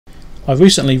I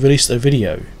recently released a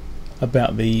video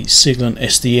about the Siglent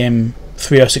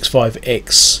SDS2104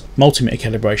 X multimeter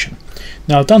calibration.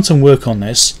 Now I've done some work on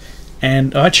this,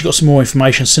 and I actually got some more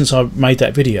information since I made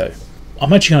that video.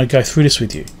 I'm actually going to go through this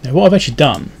with you. Now what I've actually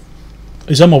done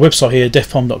is on my website here,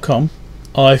 defpom.com,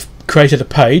 I've created a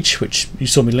page which you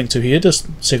saw me link to here, just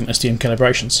Siglent SDM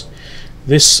calibrations.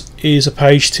 This is a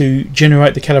page to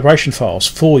generate the calibration files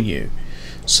for you.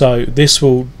 So this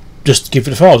will just give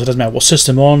you the files. It doesn't matter what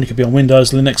system on, it could be on Windows,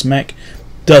 Linux, Mac,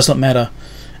 does not matter.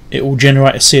 It will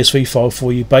generate a CSV file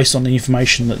for you based on the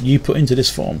information that you put into this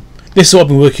form. This is what I've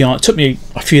been working on. It took me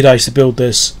a few days to build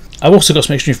this. I've also got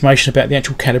some extra information about the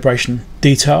actual calibration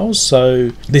details. So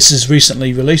this is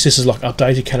recently released. This is like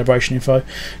updated calibration info.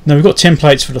 Now we've got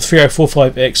templates for the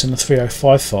 3045X and the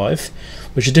 3055,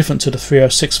 which are different to the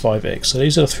 3065X. So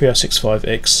these are the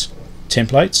 3065X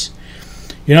templates.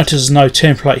 You notice there's no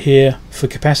template here for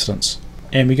capacitance.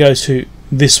 And we go to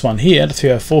this one here, the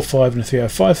 3045 and the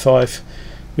 3055.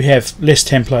 We have less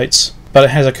templates, but it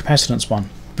has a capacitance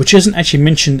one, which isn't actually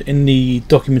mentioned in the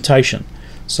documentation.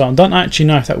 So I don't actually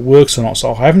know if that works or not.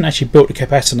 So I haven't actually built a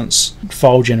capacitance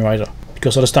file generator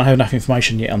because I just don't have enough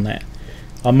information yet on that.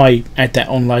 I may add that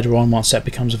on later on once that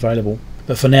becomes available,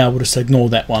 but for now we'll just ignore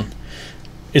that one.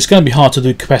 It's going to be hard to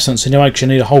do capacitance anyway because you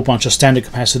need a whole bunch of standard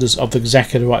capacitors of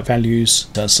exactly the right values,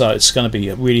 so it's going to be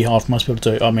really hard for most people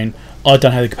to do. I mean, I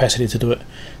don't have the capacity to do it,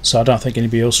 so I don't think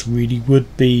anybody else really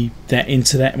would be that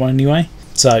into that one anyway.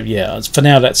 So yeah, for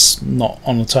now that's not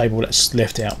on the table, that's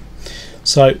left out.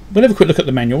 So we'll have a quick look at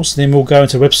the manuals, then we'll go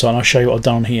into the website and I'll show you what I've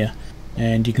done on here,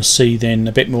 and you can see then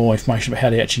a bit more information about how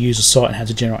to actually use the site and how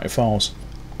to generate the files.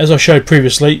 As I showed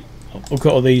previously, I've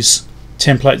got all these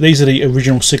templates. These are the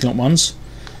original Siglent ones.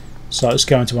 So let's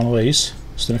go into one of these.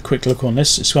 Just doing a quick look on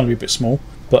this. It's going to be a bit small,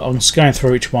 but I'm just going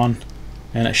through each one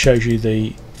and it shows you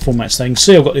the formats. Now you can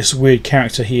see I've got this weird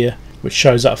character here which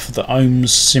shows up for the ohms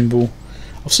symbol.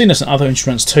 I've seen this in other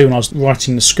instruments too when I was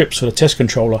writing the scripts for the test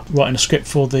controller, writing a script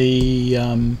for the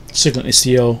Siglent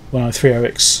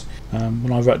SDS2104X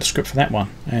when I wrote the script for that one,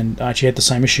 and I actually had the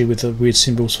same issue with the weird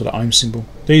symbols for the ohm symbol.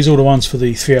 These are all the ones for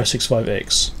the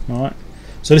 3065X. Alright.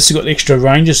 So this has got the extra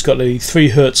range. It's got the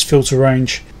 3 Hz filter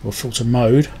range, or filter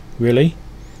mode really,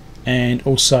 and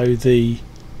also the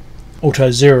auto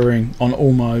zeroing on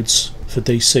all modes for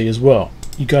DC as well.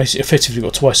 You guys effectively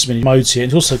got twice as many modes here.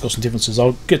 It's also got some differences.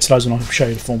 I'll get to those when I show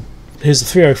you the form. Here's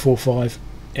the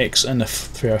 3045X and the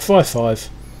 3055,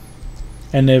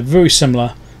 and they're very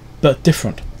similar but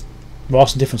different. There are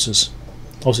some differences.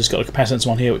 Also, it's got a capacitance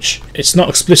one here, which it's not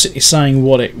explicitly saying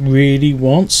what it really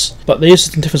wants, but there's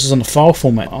some differences on the file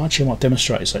format. I actually might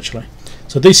demonstrate this actually.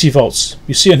 So DC volts,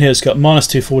 you see on here it's got minus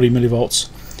 240 millivolts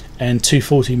and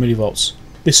 240 millivolts.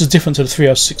 This is different to the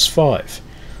 3065.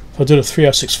 If I do the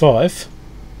 3065,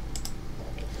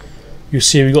 you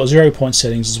see we've got 0 point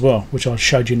settings as well, which I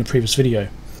showed you in the previous video.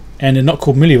 And they're not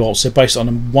called millivolts, they're based on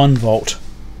a 1 volt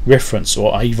reference,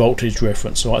 or a voltage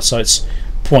reference. Right? So it's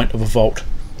point of a volt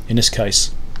in this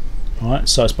case. Alright,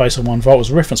 so it's based on 1 volt as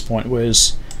a reference point,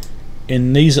 whereas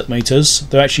in these meters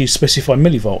they actually specify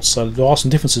millivolts, so there are some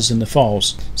differences in the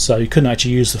files. So you couldn't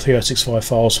actually use the 3065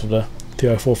 files for the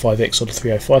 3045X or the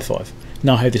 3055.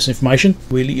 Now I have this information,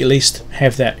 we at least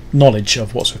have that knowledge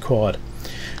of what's required.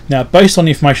 Now based on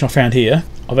the information I found here,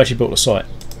 I've actually built a site.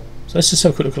 So let's just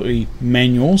have a quick look at the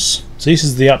manuals. So this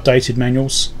is the updated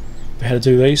manuals for how to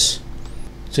do these.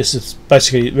 So this is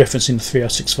basically referencing the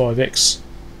 3065X.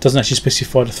 Doesn't actually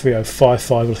specify the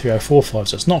 3055 or the 3045,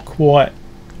 so it's not quite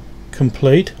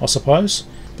complete, I suppose,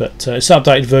 but it's an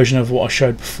updated version of what I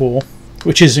showed before,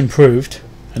 which is improved,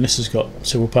 and this has got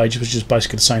several pages which is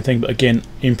basically the same thing, but again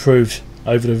improved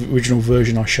over the original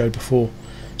version I showed before.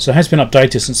 So it has been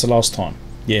updated since the last time.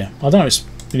 Yeah, I don't know, it's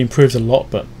been improved a lot,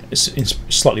 but it's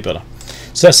slightly better.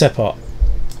 So that's that part.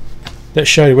 Let's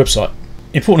show you the website.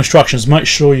 Important instructions: make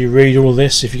sure you read all of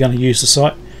this if you're going to use the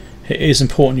site. It is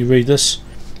important you read this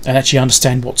and actually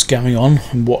understand what's going on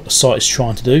and what the site is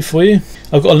trying to do for you.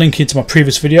 I've got a link into my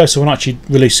previous video, so when I actually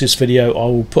release this video I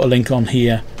will put a link on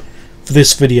here for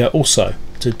this video also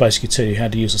to basically tell you how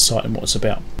to use the site and what it's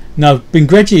about. Now I've been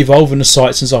gradually evolving the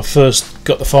site since I first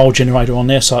got the file generator on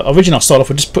there. So originally I started off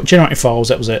with just generating files,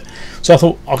 that was it. So I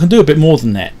thought I can do a bit more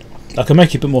than that. I can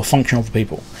make it a bit more functional for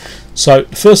people. So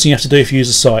the first thing you have to do if you use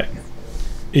the site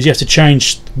is you have to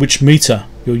change which meter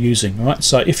you're using. Alright,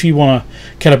 so if you want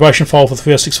a calibration file for the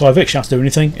 3065X, you don't have to do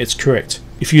anything, it's correct.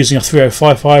 If you're using a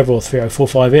 3055 or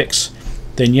 3045X,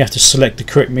 then you have to select the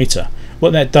correct meter.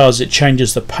 What that does, it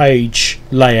changes the page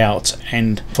layout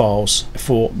and files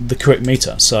for the correct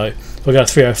meter. So if I go to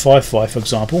 3055 for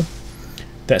example,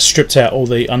 that stripped out all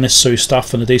the unnecessary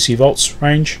stuff in the DC volts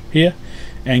range here,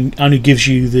 and only gives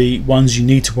you the ones you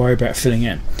need to worry about filling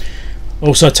in.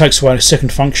 Also takes away a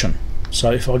second function.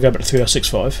 So if I go back to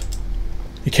 3065,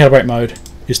 the calibrate mode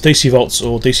is DC volts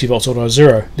or DC volts auto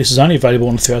 0. This is only available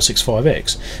on the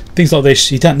 3065X. Things like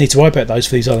this, you don't need to worry about those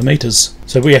for these other meters.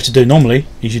 So what you have to do normally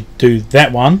is you do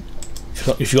that one.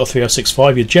 If you've got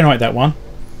 3065, you generate that one,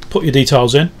 put your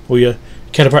details in, or your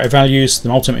calibrated values, the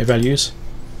multimeter values,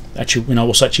 actually, you know,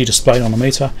 what's actually displayed on the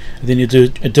meter, and then you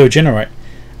do a generate,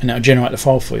 and that'll generate the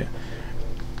file for you.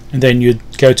 And then you'd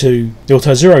go to the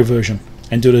auto 0 version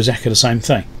and do exactly the same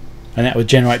thing, and that would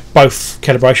generate both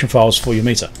calibration files for your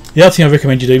meter. The other thing I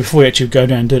recommend you do before you actually go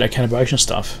down and do that calibration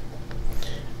stuff,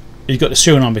 you've got the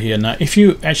serial number here. Now if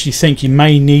you actually think you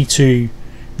may need to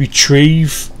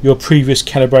retrieve your previous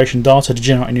calibration data to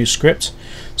generate a new script,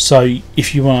 so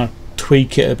if you want to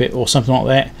tweak it a bit or something like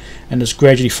that and just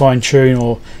gradually fine tune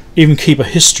or even keep a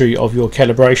history of your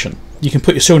calibration, you can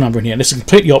put your serial number in here. This is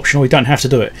completely optional, you don't have to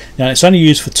do it. Now it's only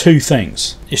used for two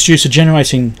things. It's used for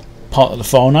generating part of the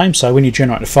file name, so when you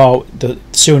generate the file, the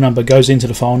serial number goes into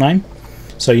the file name,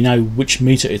 so you know which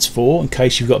meter it's for in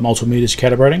case you've got multiple meters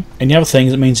calibrating. And the other thing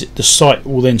is it means the site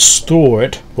will then store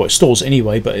it, well it stores it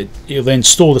anyway, but it'll then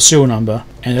store the serial number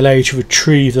and allow you to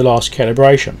retrieve the last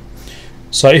calibration.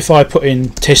 So if I put in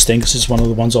testing, because this is one of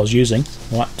the ones I was using,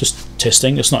 right, just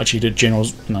testing, it's not actually the general,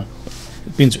 you know,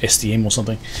 it begins with SDM or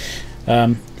something.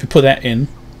 If you put that in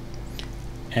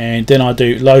and then I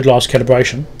do load last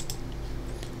calibration,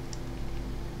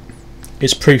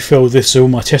 it's pre-filled. This is all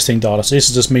my testing data, so this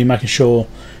is just me making sure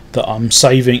that I'm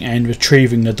saving and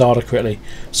retrieving the data correctly.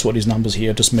 So what these numbers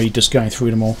here, just me just going through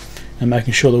them all and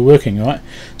making sure they're working right.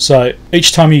 So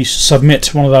each time you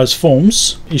submit one of those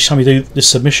forms, each time you do this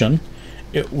submission,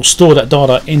 it will store that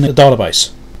data in the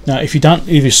database. Now if you don't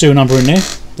leave your serial number in there,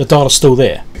 the data's still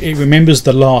there. It remembers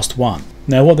the last one.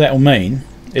 Now what that will mean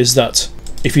is that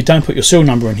if you don't put your serial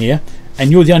number in here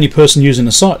and you're the only person using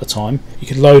the site at the time, you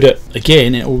can load it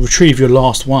again and it will retrieve your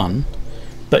last one,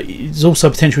 but it's also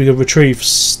potentially going to retrieve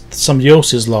somebody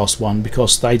else's last one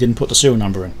because they didn't put the serial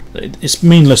number in. It's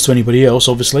meaningless to anybody else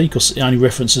obviously because it only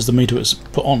references the meter it's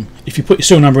put on. If you put your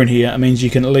serial number in here, it means you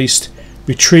can at least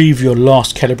retrieve your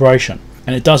last calibration,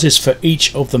 and it does this for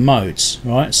each of the modes,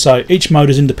 right? So each mode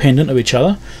is independent of each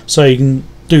other, so you can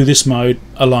do this mode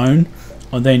alone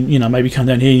and then, you know, maybe come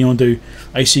down here and you want to do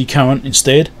AC current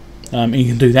instead. And you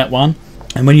can do that one,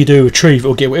 and when you do retrieve,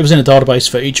 it'll get whatever's in the database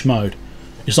for each mode.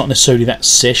 It's not necessarily that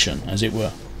session, as it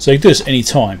were. So you can do this any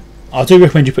time. I do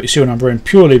recommend you put your serial number in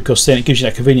purely because then it gives you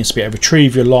that convenience to be able to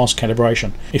retrieve your last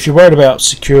calibration. If you're worried about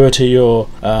security or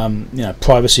you know,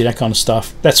 privacy, that kind of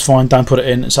stuff, that's fine. Don't put it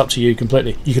in. It's up to you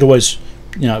completely. You could always,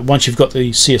 you know, once you've got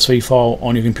the CSV file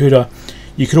on your computer,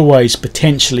 you could always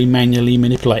potentially manually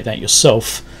manipulate that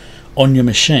yourself on your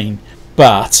machine.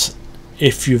 But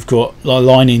if you've got a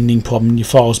line ending problem, your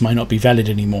files may not be valid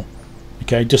anymore.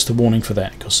 Okay, just a warning for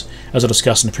that, because as I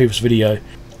discussed in the previous video,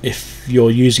 if you're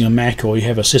using a Mac or you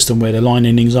have a system where the line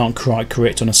endings aren't quite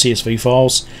correct on the CSV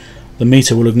files, the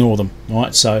meter will ignore them.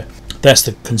 Right, so that's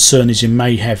the concern, is you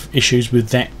may have issues with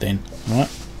that then. Right,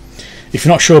 if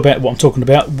you're not sure about what I'm talking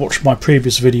about, watch my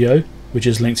previous video, which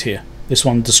is linked here. This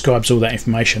one describes all that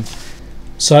information.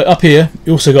 So up here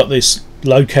you also got this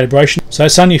load calibration, so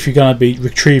it's only if you're going to be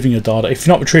retrieving your data. If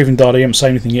you're not retrieving data, you haven't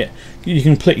saved anything yet, you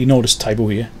can completely ignore this table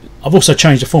here. I've also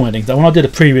changed the formatting. When I did the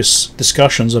previous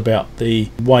discussions about the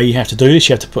way you have to do this,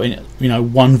 you have to put in, you know,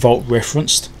 1 volt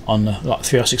referenced on the like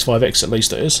 3065X, at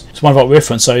least it is. It's 1 volt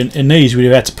reference, so in these we'd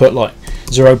have had to put like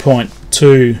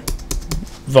 0.2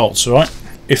 volts, right,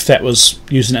 if that was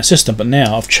using that system. But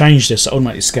now I've changed this to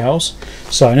automatic scales,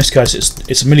 so in this case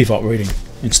it's a millivolt reading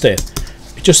instead.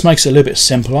 It just makes it a little bit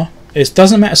simpler. It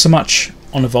doesn't matter so much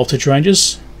on the voltage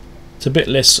ranges, it's a bit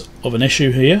less of an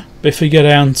issue here. But if we go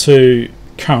down to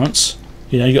currents,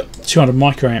 you know, you got 200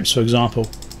 microamps for example,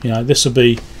 you know, this will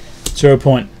be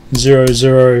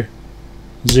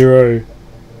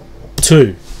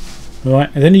 0.0002, right,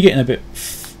 and then you're getting a bit,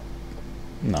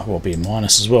 no, well, be a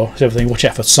minus as well, so everything, watch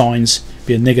out for signs,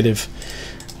 be a negative.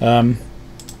 So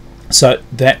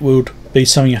that would be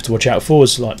something you have to watch out for.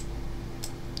 Is like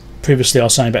previously I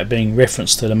was saying about being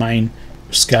referenced to the main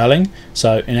scaling,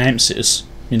 so in amps it's,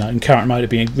 you know, in current mode it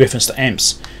being referenced to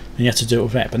amps, and you have to do it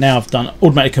with that. But now I've done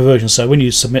automatic conversion, so when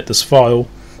you submit this file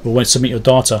or when you submit your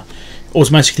data, it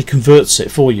automatically converts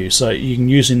it for you, so you can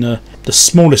use in the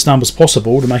smallest numbers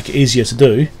possible to make it easier to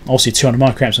do. Obviously 200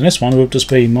 microamps on this one will just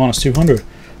be minus 200,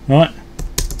 right,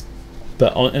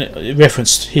 but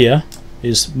referenced here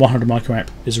is 100 microamp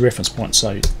is a reference point,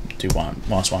 so do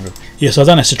minus 100. Yes, I've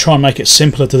done this to try and make it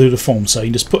simpler to do the form, so you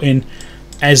can just put in,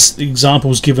 as the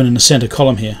example is given in the center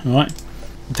column here, right,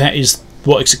 that is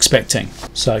what it's expecting.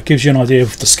 So it gives you an idea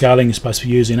of the scaling you're supposed to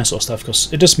be using, that sort of stuff,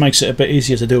 because it just makes it a bit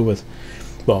easier to deal with.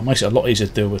 Well, it makes it a lot easier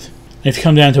to deal with. And if you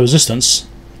come down to resistance,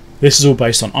 this is all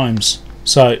based on ohms.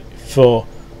 So for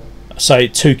say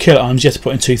 2 kilo ohms, you have to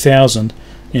put in 2,000.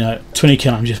 20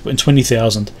 kilo ohms, you have to put in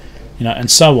 20,000.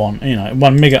 And so on.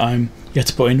 1 mega ohm, you have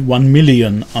to put in 1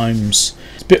 million ohms.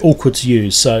 It's a bit awkward to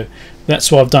use, so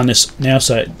that's why I've done this now.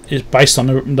 So it's based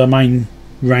on the main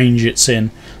range it's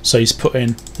in. So he's put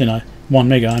in 1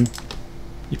 mega ohm,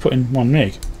 you put in 1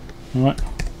 meg, right?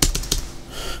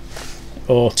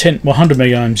 Or 100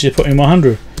 mega ohms, you put in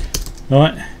 100,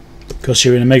 right? Because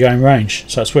you're in a mega ohm range,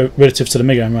 so it's relative to the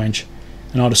mega ohm range.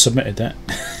 And I just submitted that.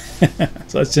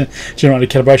 So it's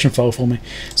generated a calibration file for me.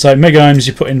 So mega ohms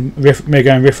you put in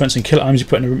mega ohm reference, and kilo ohms you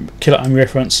put in a kilo ohm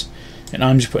reference, and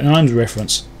ohms you put in an ohms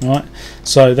reference, right?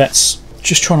 So that's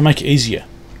just trying to make it easier.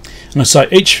 And so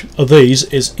each of these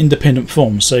is independent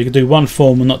forms, so you can do one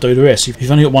form and not do the rest. If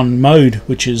you've only got one mode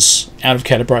which is out of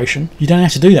calibration, you don't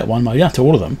have to do that one mode, you have to do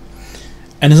all of them.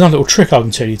 And there's another little trick I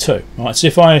can tell you too. Right, so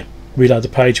if I reload the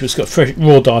page, it's got fresh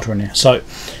raw data in there. So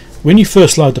when you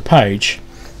first load the page,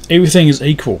 everything is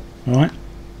equal, right?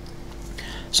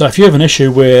 So if you have an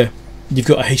issue where you've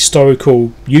got a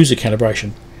historical user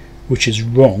calibration which is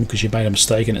wrong because you made a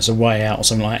mistake and it's a way out or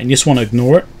something like that, and you just want to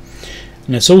ignore it.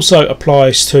 And this also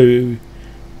applies to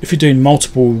if you're doing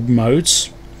multiple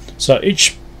modes. So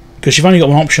because you've only got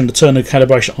one option to turn the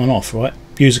calibration on and off, right?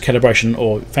 User calibration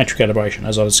or factory calibration,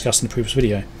 as I discussed in the previous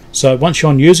video. So once you're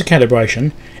on user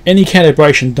calibration, any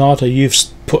calibration data you've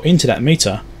put into that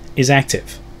meter is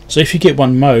active. So if you get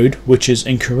one mode which is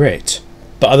incorrect,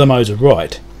 but other modes are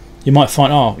right, you might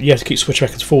find, you have to keep switching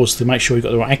back and forwards to make sure you've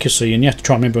got the right accuracy, and you have to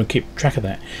try and remember and keep track of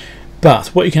that. But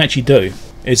what you can actually do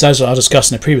is, as I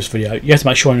discussed in the previous video, you have to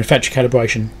make sure you're in factory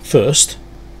calibration first.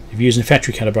 If you're using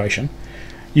factory calibration,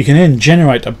 you can then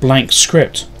generate a blank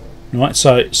script. Right?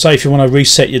 So say if you want to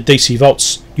reset your DC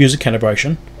volts user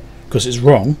calibration because it's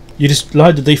wrong, you just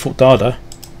load the default data,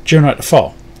 generate a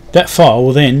file. That file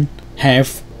will then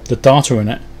have the data in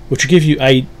it, which will give you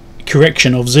a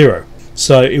correction of 0.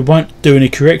 So it won't do any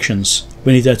corrections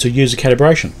when you go to user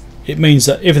calibration. It means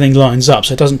that everything lines up,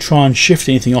 so it doesn't try and shift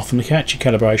anything off from the factory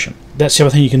calibration. That's the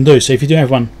other thing you can do. So if you do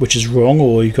have one which is wrong,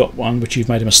 or you've got one which you've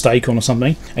made a mistake on or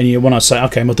something, and you want to say,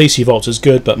 okay, my DC volts is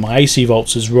good, but my AC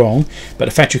volts is wrong, but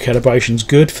the factory calibration is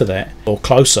good for that, or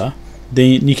closer,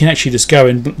 then you can actually just go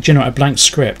and generate a blank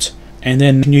script, and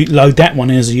then you load that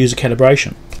one in as a user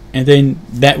calibration. And then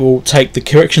that will take the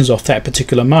corrections off that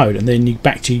particular mode, and then you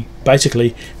back to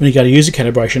basically when you go to user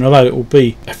calibration, although it will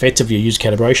be effectively a user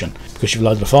calibration because you've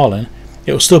loaded the file in,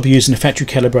 it will still be using the factory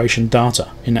calibration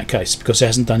data in that case because it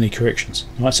hasn't done any corrections.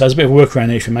 Right, so there's a bit of a workaround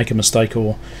there if you make a mistake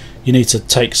or you need to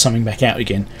take something back out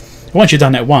again. Once you've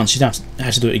done that once, you don't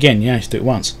have to do it again. You have to do it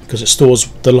once because it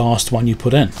stores the last one you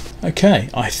put in. Okay,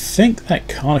 I think that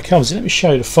kind of covers it. Let me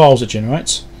show you the files it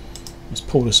generates. Let's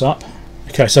pull this up.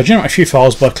 Okay, so I generate a few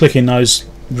files by clicking those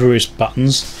various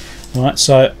buttons. Alright,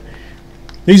 so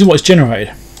these are what's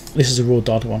generated. This is a raw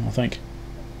data one, I think.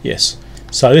 Yes.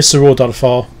 So this is a raw data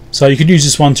file. So you could use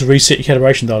this one to reset your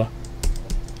calibration data.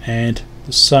 And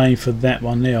the same for that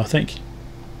one there, I think.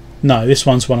 No, this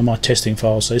one's one of my testing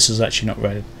files, so this is actually not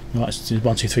rated. Alright, it's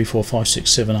 1, 2, 3, 4, 5, 6,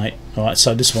 7, 8. Alright,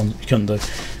 so this one you couldn't do.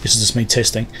 This is just me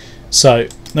testing. So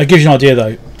that gives you an idea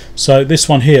though. So this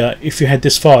one here, if you had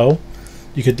this file,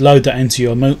 you could load that into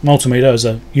your multimeter as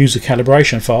a user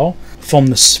calibration file from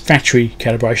the factory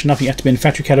calibration. Nothing, you have to be in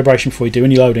factory calibration before you do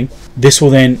any loading. This will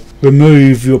then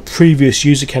remove your previous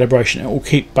user calibration. It will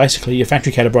keep basically your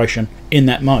factory calibration in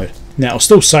that mode. Now it'll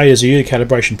still say there's a user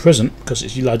calibration present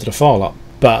because you loaded a file up,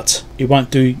 but it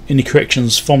won't do any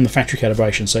corrections from the factory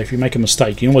calibration. So if you make a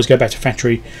mistake, you can always go back to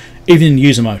factory even in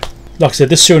user mode. Like I said,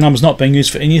 this serial number is not being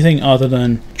used for anything other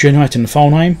than generating the file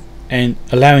name and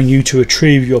allowing you to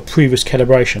retrieve your previous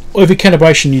calibration. Every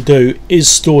calibration you do is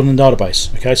stored in the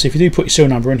database. Okay, so if you do put your serial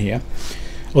number in here,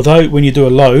 although when you do a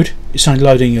load, it's only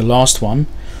loading your last one,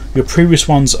 your previous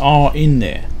ones are in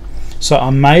there. So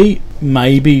I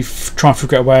maybe try and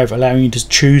figure out a way of allowing you to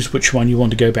choose which one you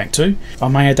want to go back to. I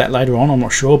may add that later on, I'm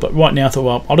not sure, but right now I thought,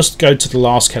 well, I'll just go to the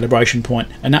last calibration point,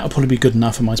 and that will probably be good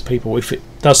enough for most people. If it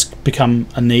does become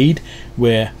a need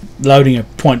where loading a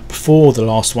point before the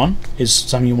last one is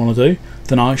something you want to do,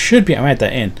 then I should be able to add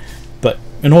that in. But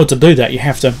in order to do that, you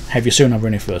have to have your serial number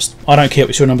in here first. I don't care what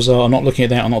your serial numbers are, I'm not looking at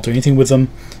that, I'm not doing anything with them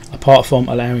apart from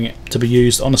allowing it to be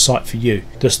used on the site for you.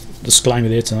 Just disclaimer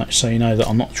there tonight, so you know that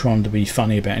I'm not trying to be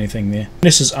funny about anything there.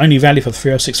 This is only valid for the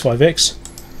 3065X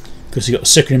because you've got the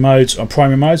secondary modes or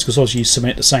primary modes, because obviously you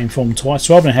submit the same form twice.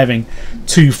 So rather than having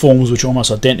two forms which are almost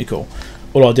identical,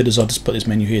 all I did is I just put this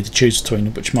menu here to choose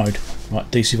between which mode, right?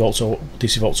 DC volts or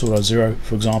DC volts auto 0,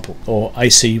 for example, or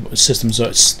AC systems, so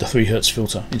it's the 3 Hz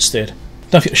filter instead.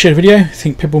 Don't forget to share the video. I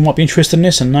think people might be interested in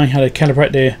this and know how to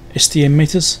calibrate their SDM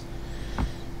meters.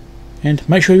 And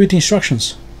make sure you read the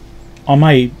instructions. I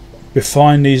may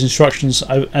refine these instructions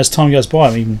as time goes by.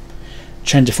 I mean,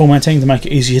 change the formatting to make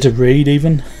it easier to read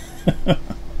even.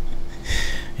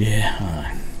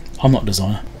 Yeah, I'm not a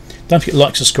designer. Don't forget to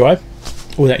like, subscribe,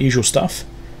 all that usual stuff,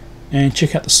 and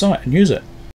check out the site and use it.